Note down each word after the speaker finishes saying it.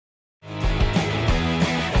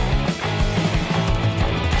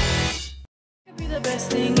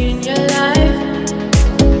best thing in your life.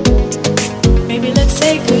 Maybe let's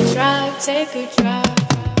take a drive, take a drive.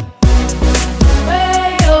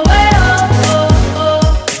 Way oh, way oh, oh, oh.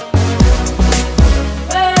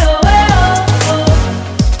 Way oh, way oh, oh.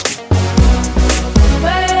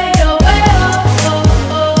 Way oh, way oh, oh,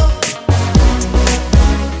 oh.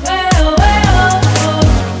 Way oh, way oh, oh.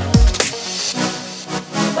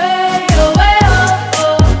 Way oh, way oh,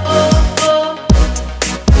 oh, oh.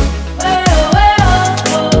 Way oh, way oh,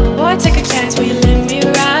 oh. Boy, take a chance, will you let me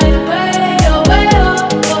ride? Way oh, way oh,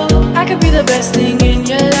 oh. I could be the best thing in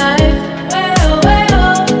your life. Way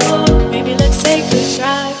oh, oh. Maybe let's take a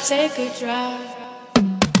drive, take a drive.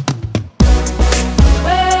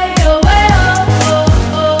 Way oh, way oh,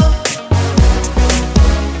 oh.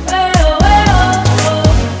 Way oh, way oh, oh.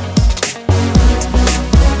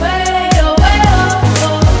 Way oh, way oh,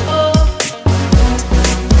 oh.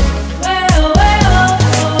 Way oh, way oh,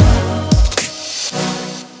 oh.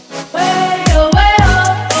 Way oh, way oh,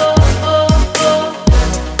 oh, oh.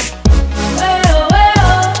 Way oh, way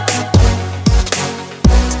oh.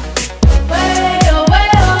 Way oh, way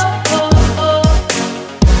oh, oh, oh.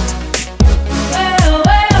 Way oh,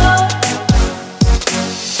 way oh.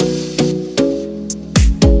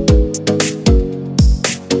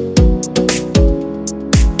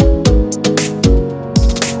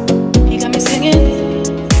 You got me singing.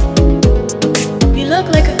 You look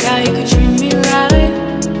like a guy who could treat me right.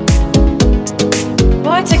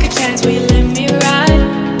 Boy, take a chance, will you let me ride?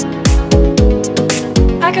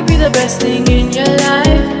 I could be the best thing in your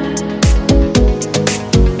life.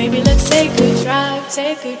 Maybe let's take a drive,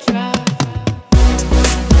 take a drive.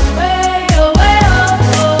 Way oh, way oh,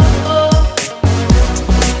 oh, oh.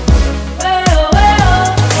 Way oh, way oh,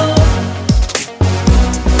 oh.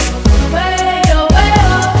 Way oh, way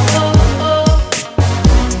oh, oh, oh.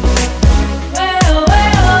 Way oh, way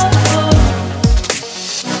oh, oh.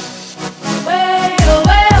 Way oh,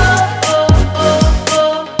 way oh, oh,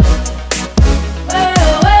 oh. Way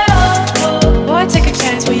oh, way oh, oh. Boy, take a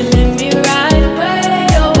chance, will you let me ride? Way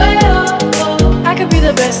oh, way oh, oh. I could be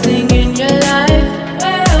the best thing in your life.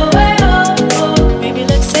 Way oh, oh. Maybe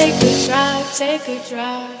let's take a drive, take a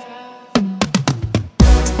drive.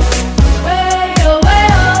 Way oh, way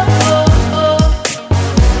oh, oh.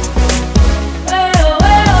 Way oh,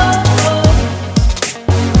 way oh, oh.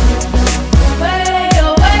 Way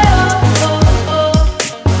oh, way oh, oh.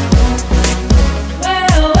 Way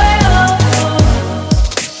oh, way oh, oh.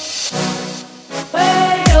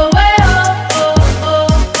 Way oh, way oh, oh,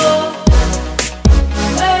 oh.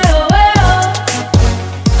 Way oh, way oh.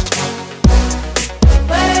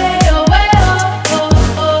 Way oh, way oh, oh,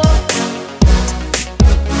 oh.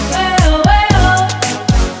 Way oh, way oh.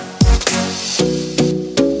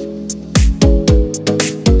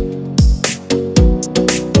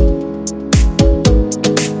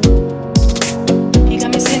 You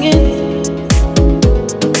got me singing.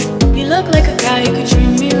 You look like a guy who could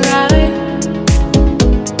treat me right.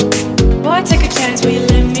 Boy, take a chance, will you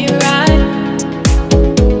let me ride?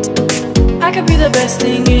 I could be the best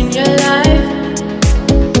thing in your life.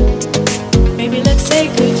 Maybe let's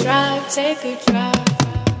take a drive, take a drive.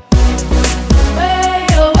 Way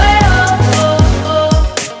oh, way oh, oh, oh.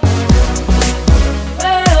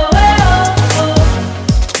 Way oh, way oh, oh.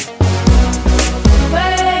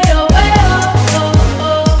 Way oh, way oh, oh,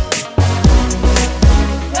 oh.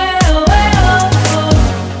 Way oh, way oh, oh.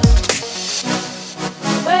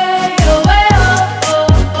 Way oh, way oh, oh,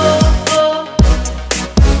 oh.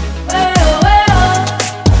 Way oh, way oh.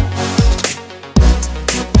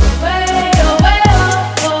 Way oh, way oh,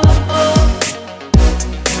 oh, oh.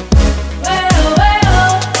 Way oh, way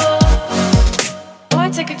oh, oh. Boy,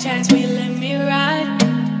 take a chance, will you let me ride?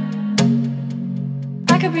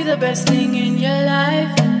 I could be the best thing in your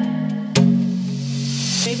life.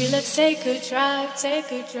 Maybe let's take a drive,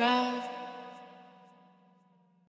 take a drive.